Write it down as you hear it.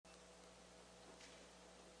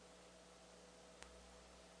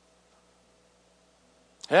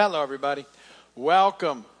Hello, everybody.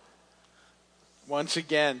 Welcome once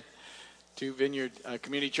again to Vineyard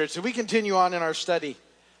Community Church. So we continue on in our study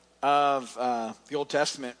of the Old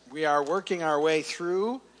Testament. We are working our way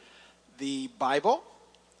through the Bible,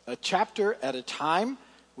 a chapter at a time.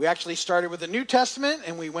 We actually started with the New Testament,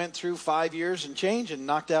 and we went through 5 years and change and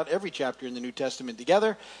knocked out every chapter in the New Testament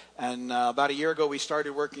together. And about a year ago, we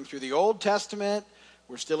started working through the Old Testament.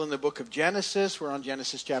 We're still in the book of Genesis. We're on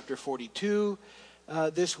Genesis chapter 42.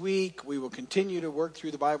 This week. We will continue to work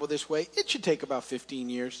through the Bible this way. It should take about 15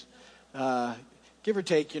 years, give or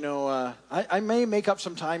take. I may make up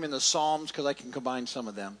some time in the Psalms because I can combine some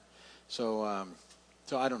of them. So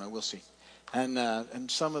I don't know. We'll see. And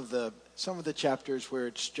some of the chapters where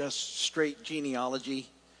it's just straight genealogy,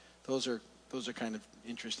 those are kind of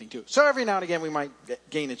interesting too. So every now and again we might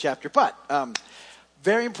gain a chapter, but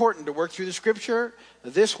very important to work through the Scripture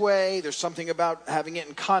this way. There's something about having it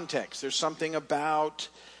in context. There's something about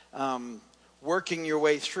working your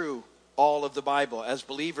way through all of the Bible. As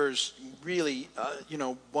believers, really,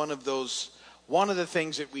 one of the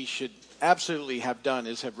things that we should absolutely have done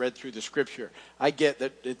is have read through the Scripture. I get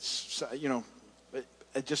that it's,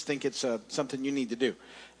 I just think it's something you need to do.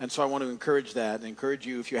 And so I want to encourage that and encourage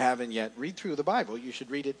you, if you haven't yet, read through the Bible. You should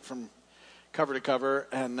read it from cover to cover.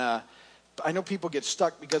 And I know people get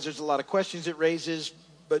stuck because there's a lot of questions it raises,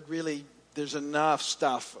 but really there's enough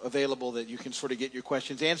stuff available that you can sort of get your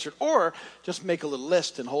questions answered, or just make a little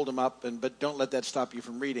list and hold them up, but don't let that stop you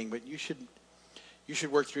from reading. But you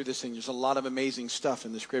should work through this thing. There's a lot of amazing stuff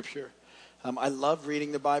in the Scripture. I love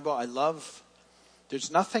reading the Bible.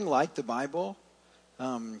 There's nothing like the Bible.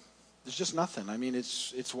 There's just nothing. I mean,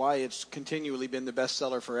 it's why it's continually been the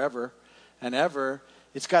bestseller forever and ever.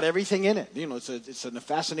 It's got everything in it. It's a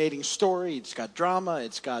fascinating story. It's got drama.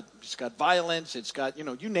 It's got violence. It's got,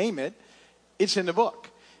 you name it. It's in the book.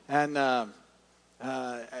 And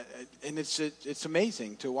it's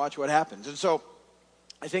amazing to watch what happens. And so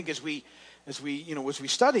I think as we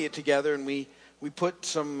study it together and we put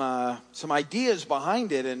some ideas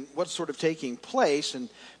behind it and what's sort of taking place, and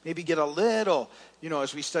maybe get a little,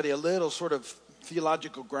 as we study a little sort of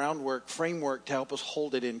theological framework to help us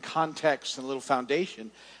hold it in context and a little foundation,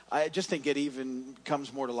 I just think it even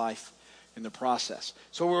comes more to life in the process.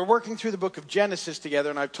 So we're working through the book of Genesis together,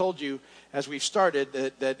 and I've told you as we've started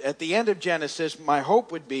that at the end of Genesis, my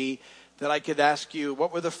hope would be that I could ask you,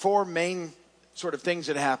 what were the four main sort of things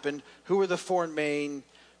that happened? Who were the four main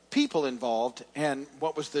people involved, and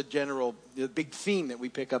what was the big theme that we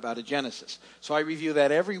pick up out of Genesis? So I review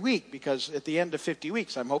that every week, because at the end of 50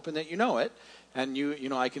 weeks, I'm hoping that you know it, and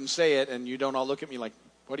I can say it, and you don't all look at me like,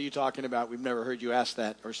 what are you talking about? We've never heard you ask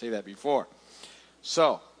that or say that before.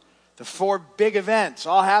 So the four big events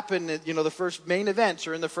all happen, the first main events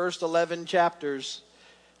are in the first 11 chapters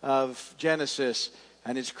of Genesis,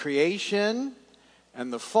 and it's creation,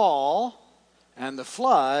 and the fall, and the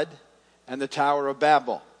flood, and the Tower of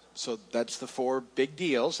Babel. So that's the four big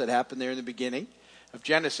deals that happened there in the beginning of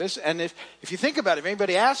Genesis. And if you think about it, if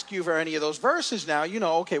anybody asks you for any of those verses now,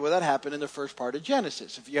 okay, well, that happened in the first part of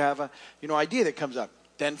Genesis. If you have a idea that comes up.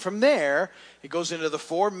 Then from there, it goes into the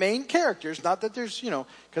four main characters. Not that there's,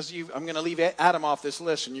 because I'm going to leave Adam off this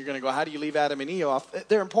list, and you're going to go, how do you leave Adam and Eve off?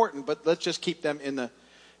 They're important, but let's just keep them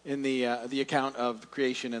in the account of the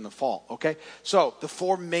creation and the fall, okay? So the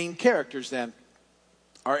four main characters then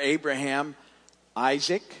are Abraham,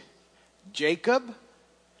 Isaac, Jacob,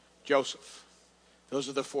 Joseph. Those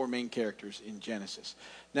are the four main characters in Genesis.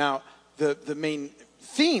 Now, the main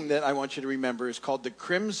theme that I want you to remember is called the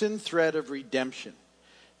Crimson Thread of Redemption.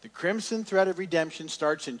 The Crimson Thread of Redemption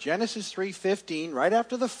starts in Genesis 3:15, right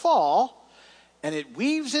after the fall, and it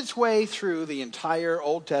weaves its way through the entire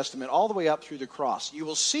Old Testament, all the way up through the cross. You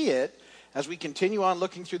will see it as we continue on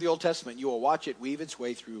looking through the Old Testament. You will watch it weave its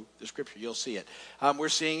way through the Scripture. You'll see it. We're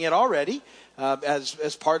seeing it already.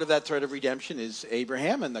 As part of that thread of redemption is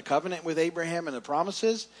Abraham and the covenant with Abraham and the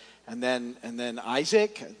promises, and then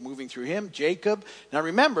Isaac, moving through him, Jacob. Now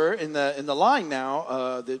remember, in the line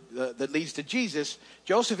now that leads to Jesus,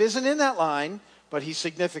 Joseph isn't in that line, but he's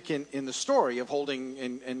significant in the story of holding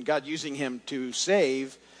and God using him to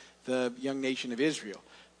save the young nation of Israel.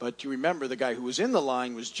 But you remember, the guy who was in the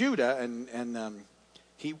line was Judah, and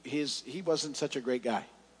he wasn't such a great guy.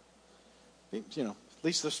 At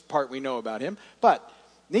least this part we know about him. But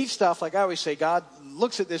neat stuff, like I always say, God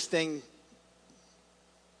looks at this thing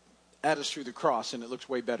at us through the cross, and it looks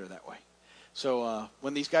way better that way. So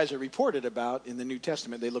when these guys are reported about in the New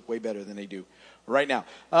Testament, they look way better than they do right now.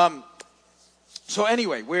 So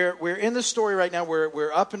anyway, we're in the story right now.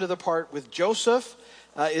 We're up into the part with Joseph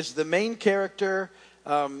is the main character.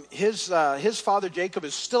 His father Jacob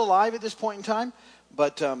is still alive at this point in time,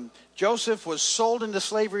 But Joseph was sold into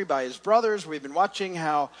slavery by his brothers. We've been watching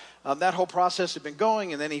how that whole process had been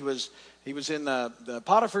going, and then he was in the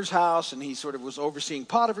Potiphar's house, and he sort of was overseeing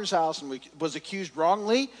Potiphar's house, and was accused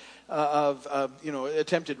wrongly of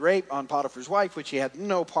attempted rape on Potiphar's wife, which he had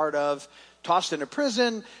no part of. Tossed into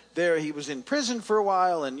prison. There he was in prison for a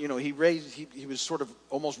while, and he was sort of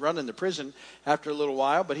almost running the prison after a little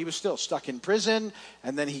while, but he was still stuck in prison.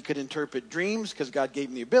 And then he could interpret dreams because God gave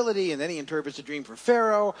him the ability, and then he interprets a dream for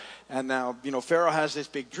Pharaoh. And now Pharaoh has this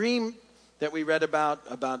big dream that we read about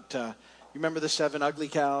you remember the 7 ugly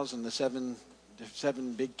cows and the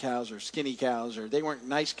seven big cows, or skinny cows, or they weren't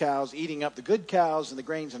nice cows eating up the good cows and the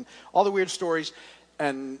grains and all the weird stories,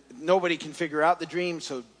 and nobody can figure out the dream.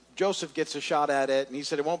 So Joseph gets a shot at it, and he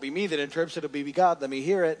said, it won't be me that interprets it, it'll be God. Let me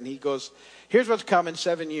hear it. And he goes, here's what's coming: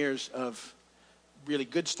 7 years of really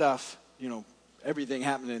good stuff, everything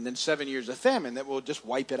happening, and then 7 years of famine that will just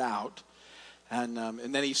wipe it out. And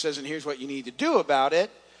then he says, and here's what you need to do about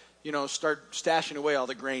it. Start stashing away all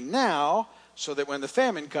the grain now, so that when the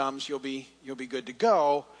famine comes, you'll be good to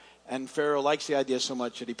go. And Pharaoh likes the idea so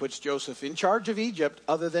much that he puts Joseph in charge of Egypt.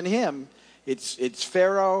 Other than him, it's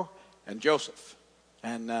Pharaoh and Joseph.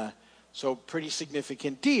 And so pretty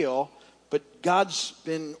significant deal. But God's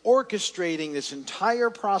been orchestrating this entire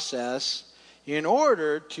process in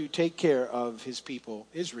order to take care of his people,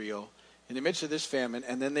 Israel, in the midst of this famine.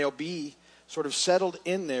 And then they'll be sort of settled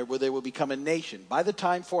in there where they will become a nation. By the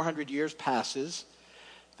time 400 years passes,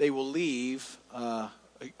 they will leave a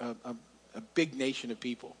big nation of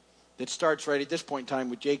people. That starts right at this point in time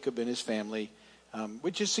with Jacob and his family,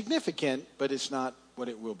 which is significant, but it's not what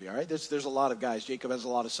it will be, all right? There's a lot of guys. Jacob has a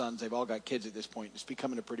lot of sons. They've all got kids at this point. It's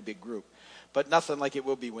becoming a pretty big group. But nothing like it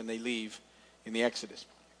will be when they leave in the Exodus.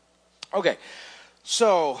 Okay,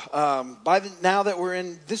 so now that we're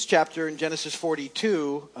in this chapter in Genesis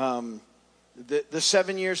 42, the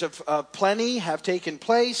 7 years of plenty have taken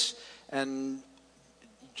place, and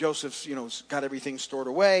Joseph's got everything stored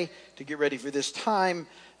away to get ready for this time.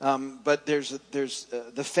 But there's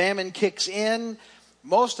the famine kicks in.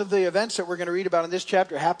 Most of the events that we're going to read about in this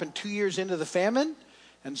chapter happened 2 years into the famine.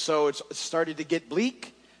 And so it's started to get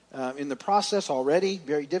bleak in the process already.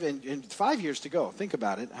 Very different. And 5 years to go. Think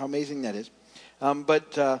about it, how amazing that is.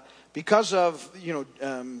 But because of,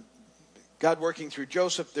 God working through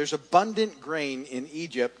Joseph, there's abundant grain in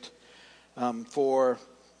Egypt to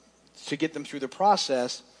get them through the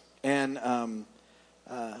process. And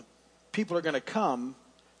people are going to come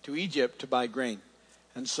to Egypt to buy grain.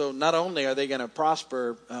 And so not only are they going to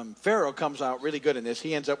prosper, Pharaoh comes out really good in this.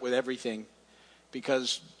 He ends up with everything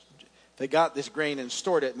because they got this grain and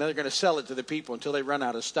stored it, and then they're going to sell it to the people until they run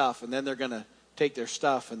out of stuff, and then they're going to take their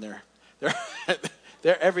stuff and they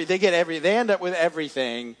end up with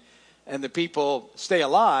everything, and the people stay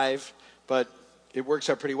alive, but it works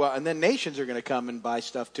out pretty well. And then nations are going to come and buy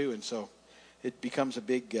stuff too, and so it becomes a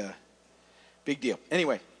big deal.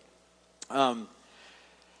 Anyway.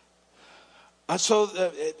 So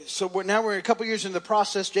now we're a couple years into the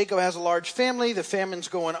process. Jacob has a large family. The famine's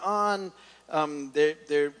going on. They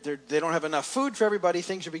don't have enough food for everybody.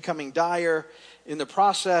 Things are becoming dire in the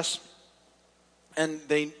process. And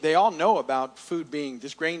they all know about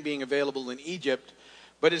this grain being available in Egypt.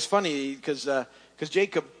 But it's funny because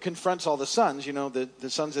Jacob confronts all the sons, the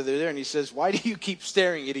sons that are there, and he says, why do you keep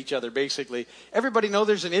staring at each other, basically? Everybody knows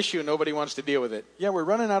there's an issue and nobody wants to deal with it. Yeah, we're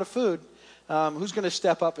running out of food. Who's going to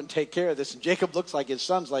step up and take care of this? And Jacob looks like his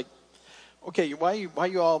son's like, okay, why are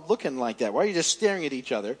you all looking like that? Why are you just staring at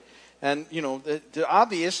each other? And, the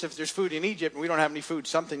obvious, if there's food in Egypt and we don't have any food,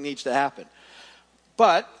 something needs to happen.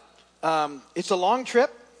 But it's a long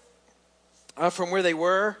trip from where they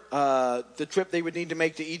were. The trip they would need to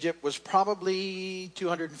make to Egypt was probably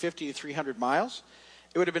 250 to 300 miles.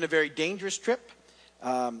 It would have been a very dangerous trip.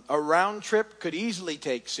 A round trip could easily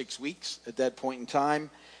take 6 weeks at that point in time.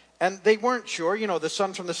 And they weren't sure,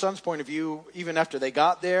 from the son's point of view, even after they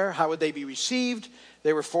got there, how would they be received?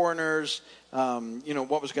 They were foreigners,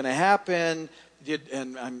 what was going to happen.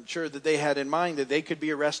 And I'm sure that they had in mind that they could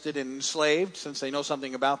be arrested and enslaved, since they know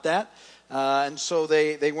something about that. And so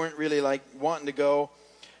they weren't really wanting to go.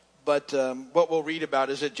 But what we'll read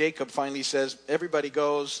about is that Jacob finally says, everybody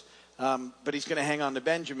goes, but he's going to hang on to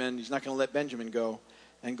Benjamin. He's not going to let Benjamin go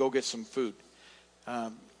and go get some food.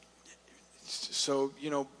 So,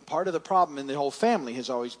 part of the problem in the whole family has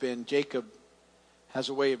always been Jacob has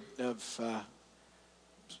a way of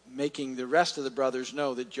making the rest of the brothers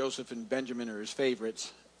know that Joseph and Benjamin are his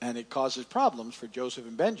favorites, and it causes problems for Joseph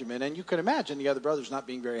and Benjamin. And you can imagine the other brothers not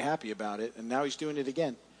being very happy about it, and now he's doing it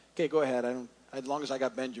again. Okay, go ahead. As long as I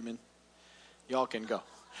got Benjamin, y'all can go.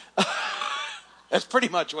 That's pretty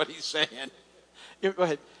much what he's saying. Go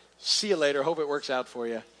ahead. See you later. Hope it works out for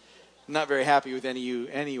you. I'm not very happy with any of you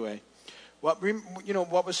anyway. What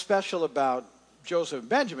was special about Joseph and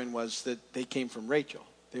Benjamin was that they came from Rachel.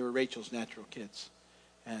 They were Rachel's natural kids.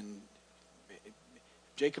 And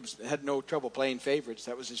Jacob had no trouble playing favorites.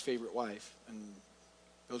 That was his favorite wife. And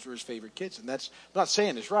those were his favorite kids. And that's, I'm not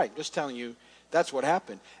saying it's right. I'm just telling you that's what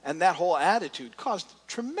happened. And that whole attitude caused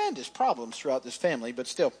tremendous problems throughout this family. But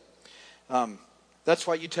still, that's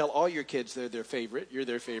why you tell all your kids they're their favorite. You're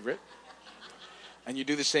their favorite. And you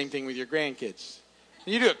do the same thing with your grandkids.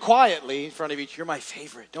 And you do it quietly in front of each. You're my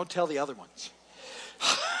favorite. Don't tell the other ones.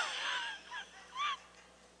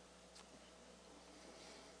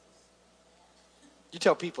 You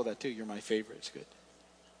tell people that too. You're my favorite. It's good.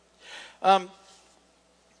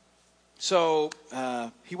 So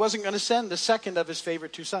he wasn't going to send the second of his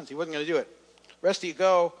favorite two sons. He wasn't going to do it. Rest of you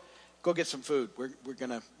go get some food.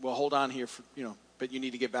 We'll hold on here for, but you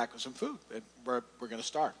need to get back with some food. We're going to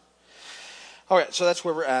starve. All right, so that's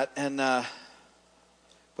where we're at. And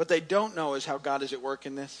what they don't know is how God is at work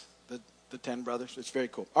in this, the 10 brothers. It's very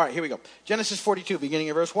cool. All right, here we go. Genesis 42, beginning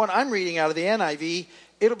of verse 1. I'm reading out of the NIV.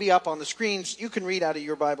 It'll be up on the screens. You can read out of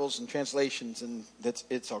your Bibles and translations, and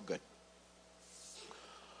it's all good.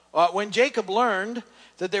 When Jacob learned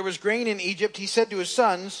that there was grain in Egypt, he said to his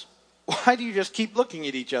sons, "Why do you just keep looking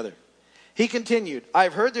at each other?" He continued,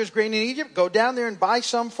 "I've heard there's grain in Egypt. Go down there and buy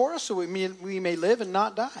some for us so we may live and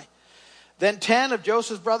not die." Then 10 of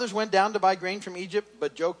Joseph's brothers went down to buy grain from Egypt,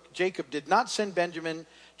 but Jacob did not send Benjamin,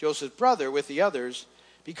 Joseph's brother, with the others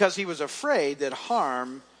because he was afraid that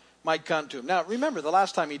harm might come to him. Now, remember, the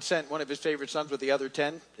last time he'd sent one of his favorite sons with the other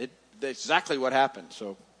 10, that's exactly what happened.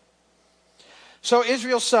 So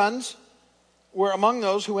Israel's sons were among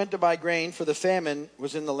those who went to buy grain, for the famine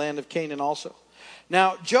was in the land of Canaan also.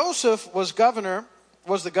 Now, Joseph was the governor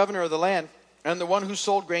of the land, and the one who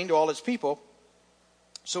sold grain to all its people.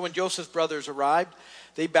 So when Joseph's brothers arrived,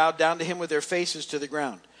 they bowed down to him with their faces to the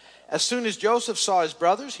ground. As soon as Joseph saw his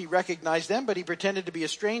brothers, he recognized them, but he pretended to be a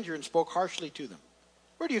stranger and spoke harshly to them.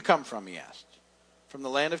 "Where do you come from?" he asked. "From the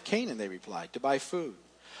land of Canaan," they replied, "to buy food."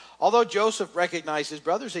 Although Joseph recognized his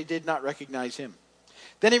brothers, they did not recognize him.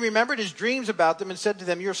 Then he remembered his dreams about them and said to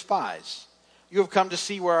them, "You're spies. You have come to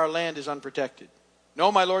see where our land is unprotected."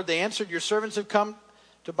 "No, my lord," they answered, "your servants have come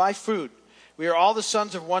to buy food. We are all the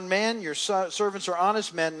sons of one man. Your servants are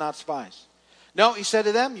honest men, not spies." "No," he said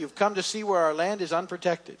to them, "you've come to see where our land is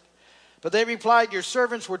unprotected." But they replied, "Your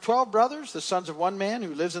servants were 12 brothers, the sons of one man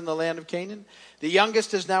who lives in the land of Canaan. The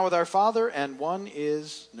youngest is now with our father, and one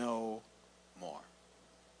is no more."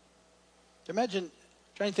 Imagine,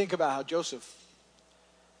 trying to think about how Joseph...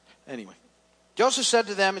 Anyway, Joseph said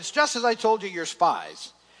to them, "It's just as I told you, you're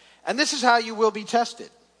spies. And this is how you will be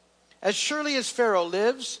tested. As surely as Pharaoh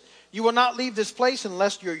lives, you will not leave this place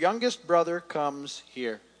unless your youngest brother comes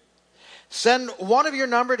here. Send one of your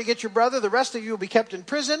number to get your brother. The rest of you will be kept in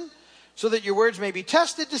prison, so that your words may be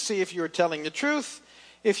tested to see if you are telling the truth.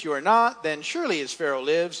 If you are not, then surely as Pharaoh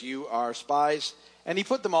lives, you are spies." And he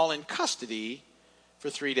put them all in custody for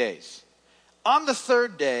 3 days. On the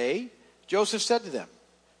third day, Joseph said to them,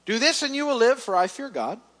 "Do this and you will live, for I fear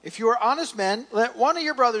God. If you are honest men, let one of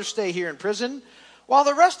your brothers stay here in prison, while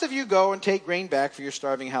the rest of you go and take grain back for your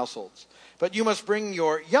starving households. But you must bring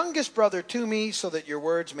your youngest brother to me, so that your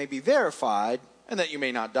words may be verified and that you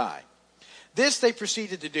may not die." This they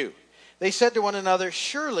proceeded to do. They said to one another,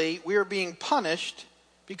 "Surely we are being punished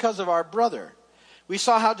because of our brother. We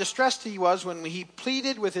saw how distressed he was when he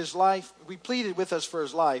pleaded with his life. We pleaded with us for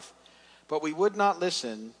his life, but we would not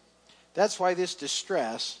listen. That's why this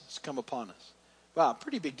distress has come upon us." Wow,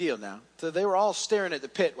 pretty big deal now. So they were all staring at the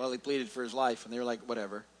pit while he pleaded for his life, and they were like,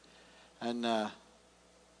 whatever. And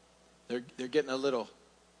they're getting a little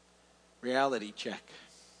reality check.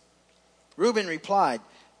 Reuben replied,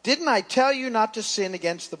 "Didn't I tell you not to sin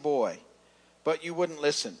against the boy? But you wouldn't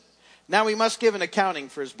listen. Now we must give an accounting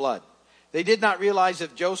for his blood." They did not realize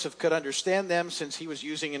that Joseph could understand them, since he was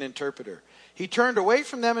using an interpreter. He turned away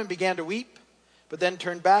from them and began to weep, but then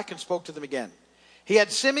turned back and spoke to them again. He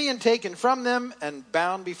had Simeon taken from them and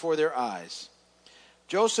bound before their eyes.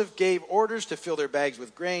 Joseph gave orders to fill their bags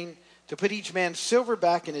with grain, to put each man's silver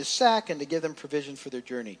back in his sack, and to give them provision for their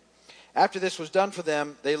journey. After this was done for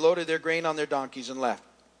them, they loaded their grain on their donkeys and left.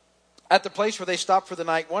 At the place where they stopped for the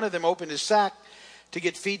night, one of them opened his sack to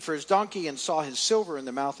get feed for his donkey and saw his silver in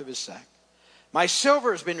the mouth of his sack. "My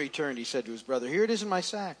silver has been returned," he said to his brother. "Here it is in my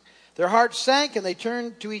sack." Their hearts sank, and they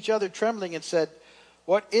turned to each other trembling and said,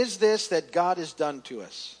 "What is this that God has done to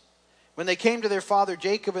us?" When they came to their father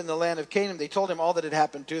Jacob in the land of Canaan, they told him all that had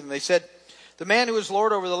happened to them. They said, The man who is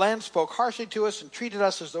Lord over the land spoke harshly to us and treated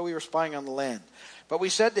us as though we were spying on the land. But we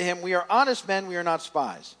said to him, we are honest men, we are not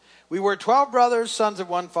spies. We were 12 brothers, sons of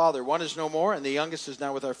one father. One is no more, and the youngest is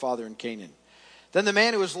now with our father in Canaan. Then the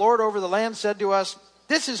man who is Lord over the land said to us,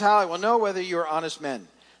 this is how I will know whether you are honest men.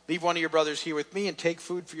 Leave one of your brothers here with me and take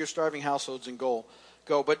food for your starving households and go.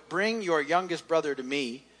 But bring your youngest brother to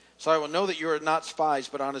me, so I will know that you are not spies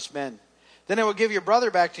but honest men. Then I will give your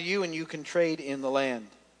brother back to you, and you can trade in the land.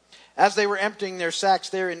 As they were emptying their sacks,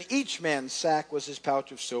 there in each man's sack was his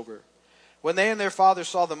pouch of silver. When they and their father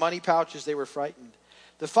saw the money pouches, they were frightened.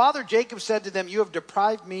 The father Jacob said to them, you have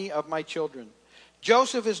deprived me of my children.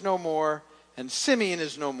 Joseph is no more, and Simeon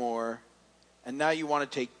is no more, and now you want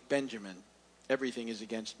to take Benjamin. Everything is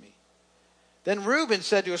against me. Then Reuben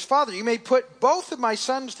said to his father, you may put both of my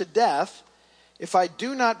sons to death if I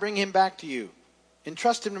do not bring him back to you.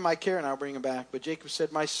 Entrust him to my care, and I'll bring him back. But Jacob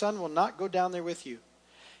said, my son will not go down there with you.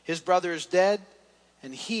 His brother is dead,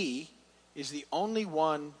 and he is the only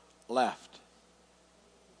one left.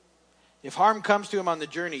 If harm comes to him on the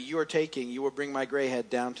journey you are taking, you will bring my gray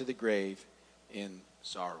head down to the grave in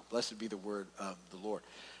sorrow. Blessed be the word of the Lord.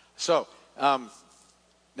 So, now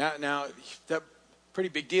that pretty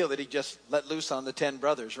big deal that he just let loose on the 10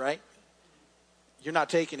 brothers, right? You're not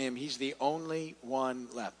taking him. He's the only one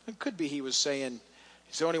left. It could be he was saying,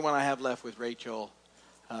 he's the only one I have left with Rachel.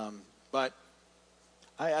 But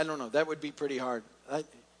I don't know. That would be pretty hard.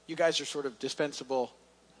 You guys are sort of dispensable.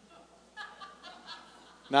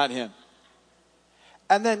 Not him.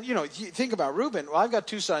 And then, you think about Reuben. Well, I've got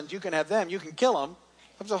 2 sons. You can have them. You can kill them.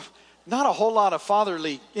 Not a whole lot of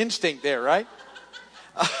fatherly instinct there, right?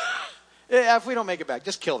 If we don't make it back,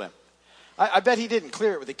 just kill them. I bet he didn't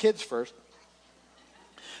clear it with the kids first.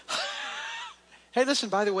 Hey, listen,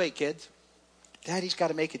 by the way, kids, Daddy's got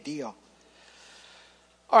to make a deal.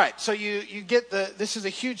 All right, so you get this is a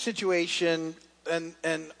huge situation,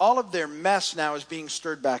 and all of their mess now is being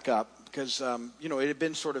stirred back up because, it had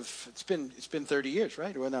been it's been 30 years,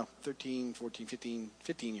 right? Well, no, 13, 14,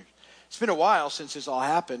 15 years. It's been a while since this all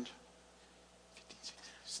happened. 15,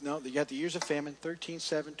 16, no, you got the years of famine, 13,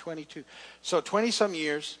 7, 22. So 20-some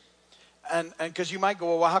years, and because you might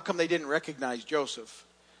go, well, how come they didn't recognize Joseph?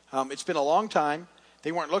 It's been a long time.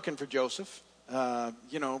 They weren't looking for Joseph.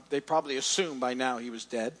 They probably assumed by now he was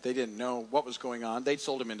dead. They didn't know what was going on. They'd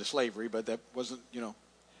sold him into slavery, but that wasn't,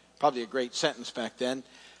 probably a great sentence back then.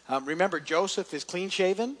 Remember, Joseph is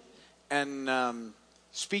clean-shaven and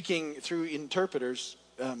speaking through interpreters,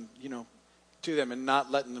 to them and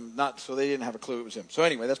not letting them, so they didn't have a clue it was him. So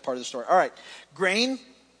anyway, that's part of the story. All right, grain,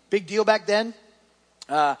 big deal back then.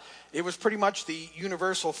 It was pretty much the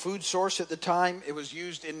universal food source at the time. It was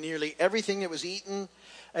used in nearly everything that was eaten.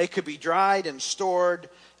 It could be dried and stored.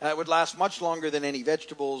 It would last much longer than any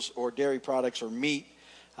vegetables or dairy products or meat.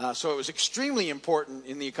 So it was extremely important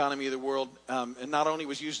in the economy of the world. And not only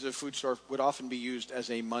was used as a food source, would often be used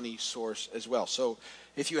as a money source as well. So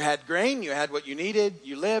if you had grain, you had what you needed,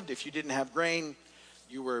 you lived. If you didn't have grain,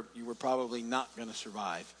 you were probably not going to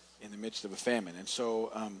survive in the midst of a famine. And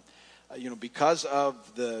so, because of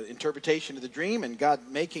the interpretation of the dream and God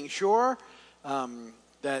making sure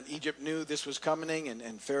that Egypt knew this was coming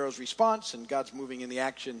and Pharaoh's response and God's moving in the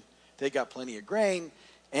action, they got plenty of grain.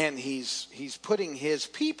 And he's putting his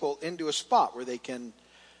people into a spot where they can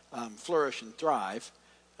flourish and thrive,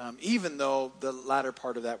 even though the latter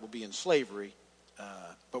part of that will be in slavery.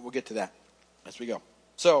 But we'll get to that as we go.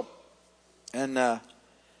 So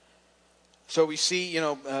we see,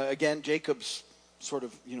 again, Jacob's sort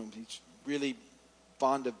of, he's really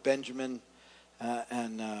fond of Benjamin,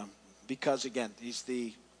 and because again, he's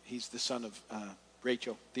the son of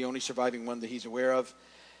Rachel, the only surviving one that he's aware of.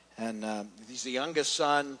 And he's the youngest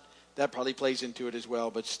son. That probably plays into it as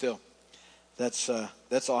well. But still, that's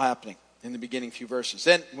all happening in the beginning few verses.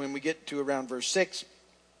 Then when we get to around verse 6,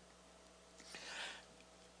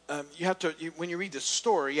 when you read the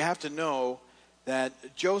story, you have to know that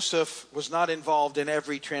Joseph was not involved in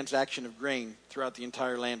every transaction of grain throughout the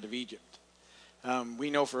entire land of Egypt.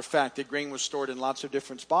 We know for a fact that grain was stored in lots of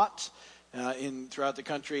different spots throughout the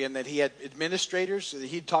country, and that he had administrators.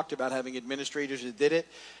 He talked about having administrators that did it.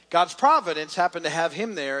 God's providence happened to have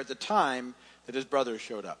him there at the time that his brothers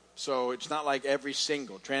showed up. So it's not like every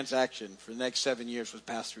single transaction for the next 7 years was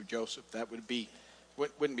passed through Joseph. That wouldn't be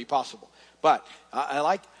possible. But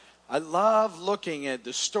I love looking at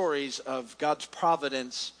the stories of God's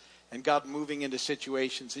providence and God moving into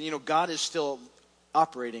situations. And God is still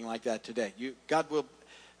operating like that today. God will.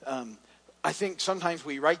 I think sometimes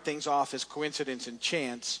we write things off as coincidence and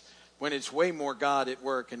chance when it's way more God at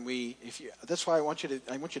work. And that's why I want you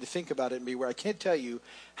to think about it and be aware. I can't tell you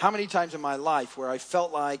how many times in my life where I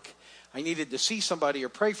felt like I needed to see somebody or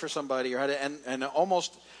pray for somebody, or had to,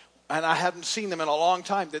 and I hadn't seen them in a long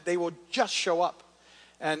time, that they will just show up.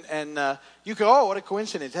 And you go, oh, what a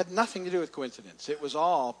coincidence. It had nothing to do with coincidence. It was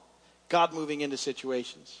all God moving into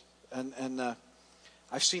situations. And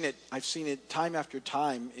I've seen it time after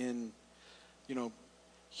time in,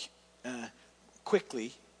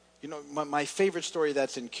 quickly. My favorite story,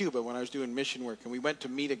 that's in Cuba when I was doing mission work, and we went to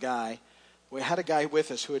meet a guy. We had a guy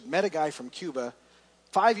with us who had met a guy from Cuba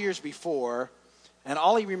 5 years before, and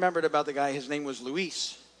all he remembered about the guy, his name was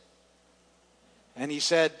Luis. And he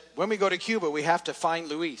said, when we go to Cuba, we have to find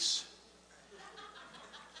Luis.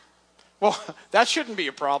 Well, that shouldn't be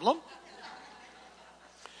a problem.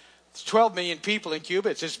 It's 12 million people in Cuba.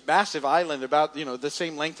 It's this massive island about, the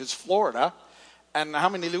same length as Florida. And how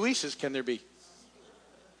many Luises can there be?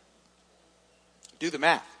 Do the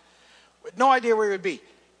math. With no idea where he would be.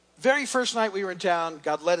 Very first night we were in town,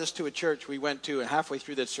 God led us to a church we went to, and halfway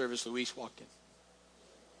through that service, Luis walked in.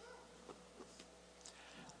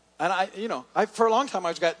 And I for a long time I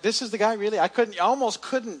was this is the guy, really? I almost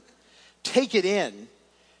couldn't take it in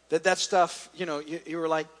that stuff, you were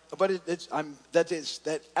like, but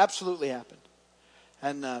that absolutely happened.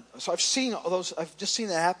 And so I've just seen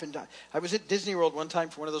that happen. I was at Disney World one time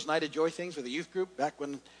for one of those Night of Joy things with a youth group back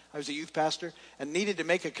when I was a youth pastor, and needed to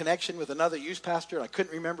make a connection with another youth pastor. I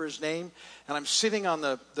couldn't remember his name. And I'm sitting on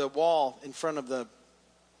the wall in front of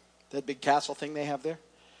that big castle thing they have there.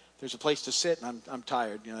 There's a place to sit, and I'm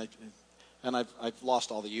tired, and I've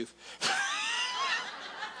lost all the youth.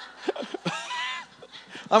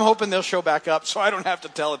 I'm hoping they'll show back up so I don't have to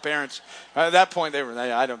tell the parents. At that point,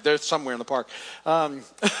 they're somewhere in the park.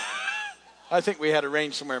 I think we had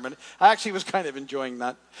arranged somewhere, but I actually was kind of enjoying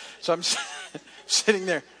that. So I'm sitting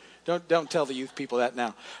there. Don't tell the youth people that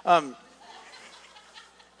now.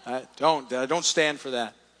 Don't stand for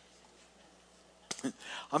that.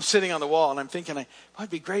 I'm sitting on the wall and I'm thinking, it'd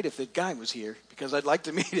be great if the guy was here because I'd like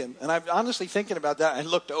to meet him. And I'm honestly thinking about that. I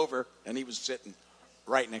looked over and he was sitting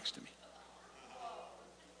right next to me.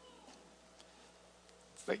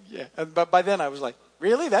 It's like, yeah. But by then I was like,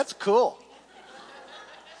 really? That's cool.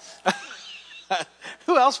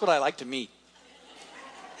 Who else would I like to meet?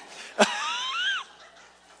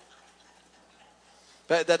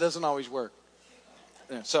 That doesn't always work.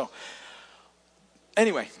 Yeah, so,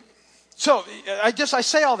 anyway. So, I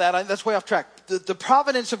say all that. That's way off track. The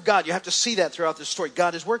providence of God, you have to see that throughout this story.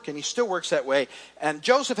 God is working. He still works that way. And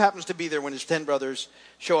Joseph happens to be there when his 10 brothers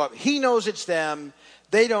show up. He knows it's them.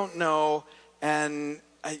 They don't know. And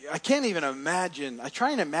I can't even imagine. I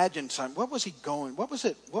try and imagine, what was he going? What was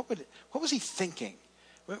he thinking?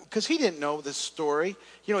 Because he didn't know this story.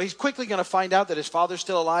 He's quickly going to find out that his father's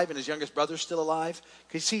still alive and his youngest brother's still alive.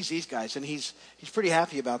 Because he sees these guys, and he's pretty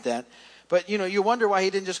happy about that. But, you wonder why he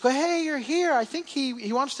didn't just go, hey, you're here. I think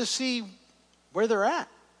he wants to see where they're at.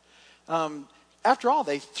 After all,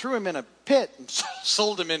 they threw him in a pit and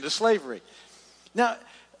sold him into slavery. Now,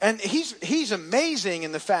 and he's amazing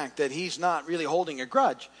in the fact that he's not really holding a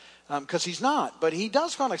grudge, because he's not. But he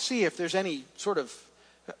does want to see if there's any sort of,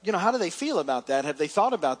 how do they feel about that? Have they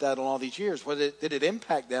thought about that in all these years? Did it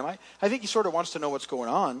impact them? I think he sort of wants to know what's going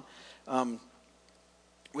on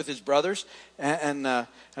with his brothers. And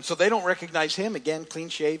so they don't recognize him. Again,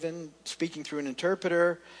 clean-shaven, speaking through an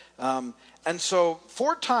interpreter. And so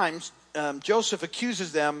 4 times Joseph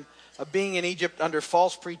accuses them of being in Egypt under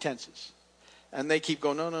false pretenses. And they keep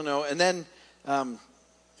going, no. And then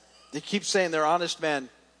they keep saying they're honest men.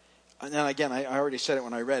 And then again, I already said it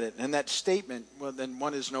when I read it. And that statement, well, then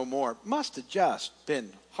one is no more, must have just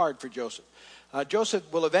been hard for Joseph. Joseph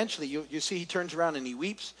will eventually, you see he turns around and he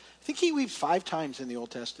weeps. I think he weeps 5 times in the Old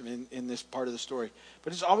Testament in this part of the story.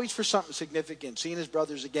 But it's always for something significant. Seeing his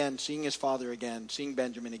brothers again, seeing his father again, seeing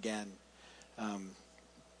Benjamin again.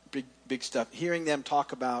 Big stuff. Hearing them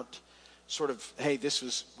talk about sort of, hey,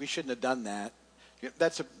 we shouldn't have done that.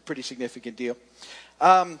 That's a pretty significant deal.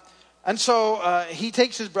 And so he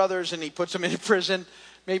takes his brothers and he puts them in prison.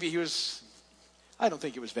 Maybe I don't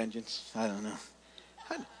think it was vengeance. I don't know.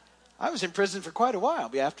 I was in prison for quite a while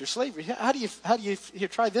after slavery. How do you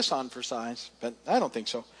try this on for size? But I don't think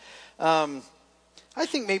so. I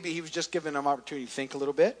think maybe he was just giving them an opportunity to think a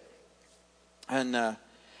little bit, and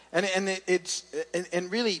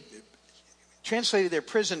really translated their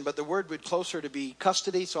prison, but the word would closer to be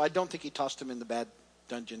custody. So I don't think he tossed them in the bad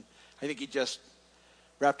dungeon. I think he just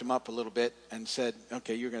wrapped them up a little bit and said,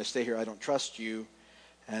 "Okay, you're going to stay here. I don't trust you,"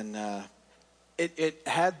 and it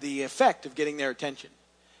had the effect of getting their attention.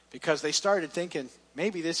 Because they started thinking,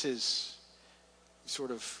 maybe this is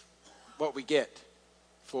sort of what we get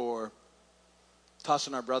for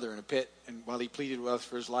tossing our brother in a pit, and while he pleaded with us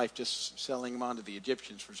for his life, just selling him on to the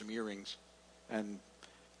Egyptians for some earrings and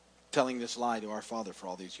telling this lie to our father for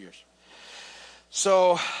all these years.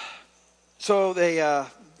 So they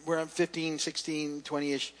were 15, 16,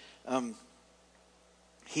 20-ish.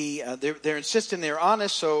 They're insisting they're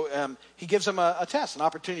honest, so he gives them a test, an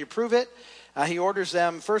opportunity to prove it. He orders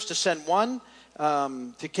them first to send one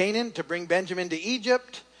to Canaan to bring Benjamin to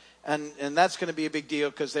Egypt, and that's going to be a big deal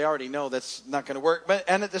because they already know that's not going to work.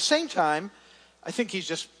 And at the same time, I think he's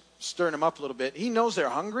just stirring them up a little bit. He knows they're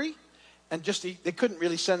hungry, and they couldn't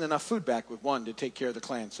really send enough food back with one to take care of the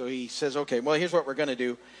clan. So he says, okay, well, here's what we're going to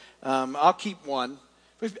do. I'll keep one.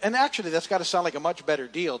 And actually, that's got to sound like a much better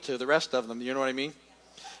deal to the rest of them. You know what I mean?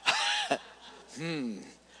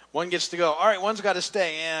 One gets to go. All right, one's got to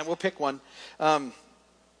stay. Yeah, we'll pick one.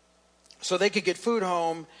 So they could get food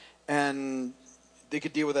home, and they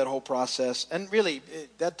could deal with that whole process. And really,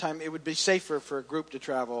 at that time, it would be safer for a group to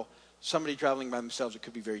travel. Somebody traveling by themselves, it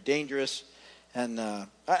could be very dangerous. And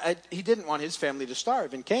he didn't want his family to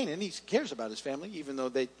starve in Canaan. He cares about his family, even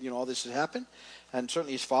though all this has happened, and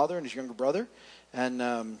certainly his father and his younger brother. And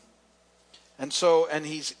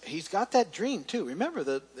he's got that dream too. Remember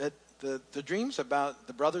the dreams about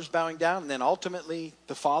the brothers bowing down, and then ultimately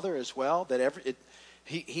the father as well.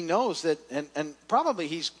 He knows that, and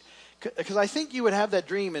probably because I think you would have that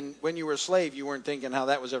dream, and when you were a slave, you weren't thinking how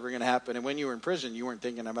that was ever going to happen, and when you were in prison, you weren't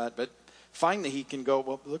thinking about it. But finally, he can go,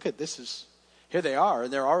 well, look at this here they are,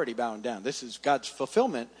 and they're already bowing down. This is God's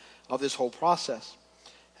fulfillment of this whole process,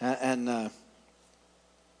 and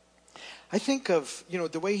I think of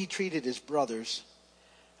the way he treated his brothers.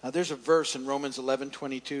 There's a verse in Romans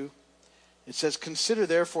 11:22. It says, "Consider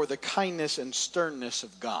therefore the kindness and sternness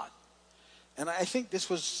of God." And I think this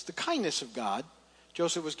was the kindness of God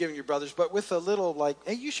Joseph was giving your brothers, but with a little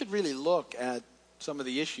hey, you should really look at some of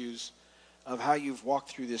the issues of how you've walked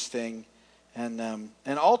through this thing. And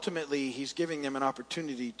ultimately, he's giving them an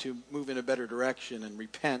opportunity to move in a better direction and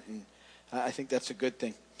repent. And I think that's a good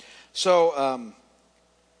thing. So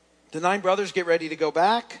the 9 brothers get ready to go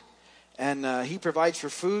back, and he provides for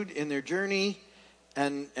food in their journey.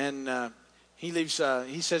 And he leaves.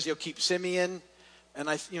 He says he'll keep Simeon. And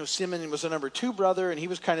Simeon was the number 2 brother, and he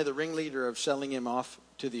was kind of the ringleader of selling him off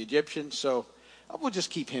to the Egyptians. So we'll just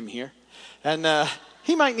keep him here. And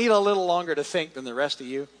he might need a little longer to think than the rest of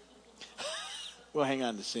you. We'll hang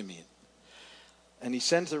on to Simeon. And he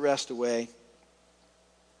sends the rest away.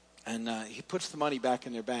 And he puts the money back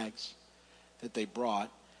in their bags that they brought.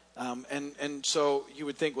 And so you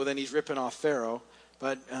would think, well, then he's ripping off Pharaoh.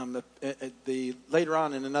 But later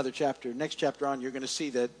on in another chapter, next chapter on, you're going to see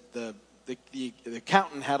that the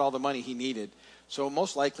accountant had all the money he needed. So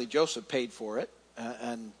most likely Joseph paid for it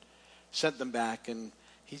and sent them back. And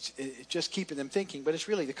he's just keeping them thinking. But it's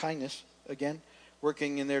really the kindness, again,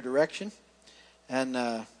 working in their direction. And,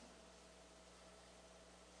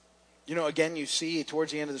 again, you see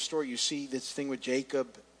towards the end of the story, you see this thing with Jacob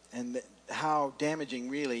and how damaging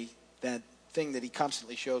really that thing that he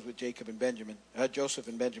constantly shows with Joseph and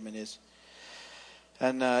Benjamin is.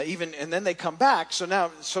 And then they come back. So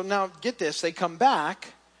now get this. They come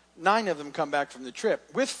back. 9 of them come back from the trip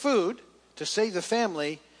with food to save the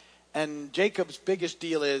family. And Jacob's biggest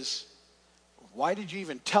deal is, why did you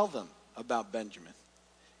even tell them about Benjamin?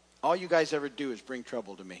 All you guys ever do is bring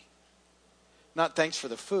trouble to me. Not thanks for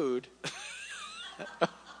the food.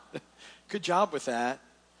 Good job with that.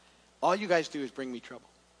 All you guys do is bring me trouble.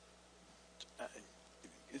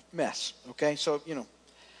 Mess, okay? So, you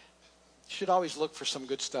should always look for some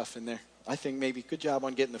good stuff in there. I think maybe good job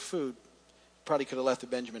on getting the food. Probably could have left the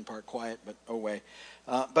Benjamin part quiet, but oh way.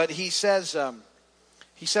 But he says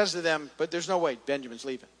to them, but there's no way Benjamin's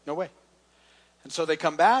leaving. No way. And so they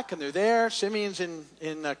come back, and they're there. Simeon's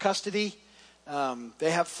in custody.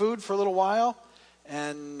 They have food for a little while,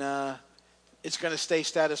 and it's going to stay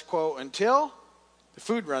status quo until the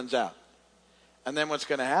food runs out. And then what's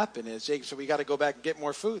going to happen is Jacob said, we got to go back and get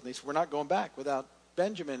more food. And they said, we're not going back without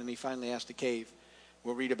Benjamin. And he finally has to cave.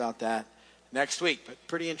 We'll read about that next week. But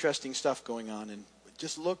pretty interesting stuff going on. And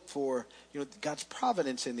just look for God's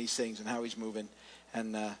providence in these things and how he's moving.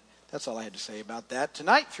 And that's all I had to say about that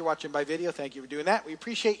tonight. If you're watching by video, thank you for doing that. We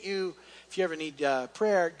appreciate you. If you ever need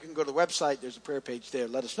prayer, you can go to the website. There's a prayer page there.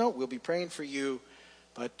 Let us know. We'll be praying for you.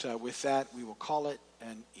 But with that, we will call it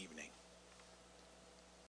an evening.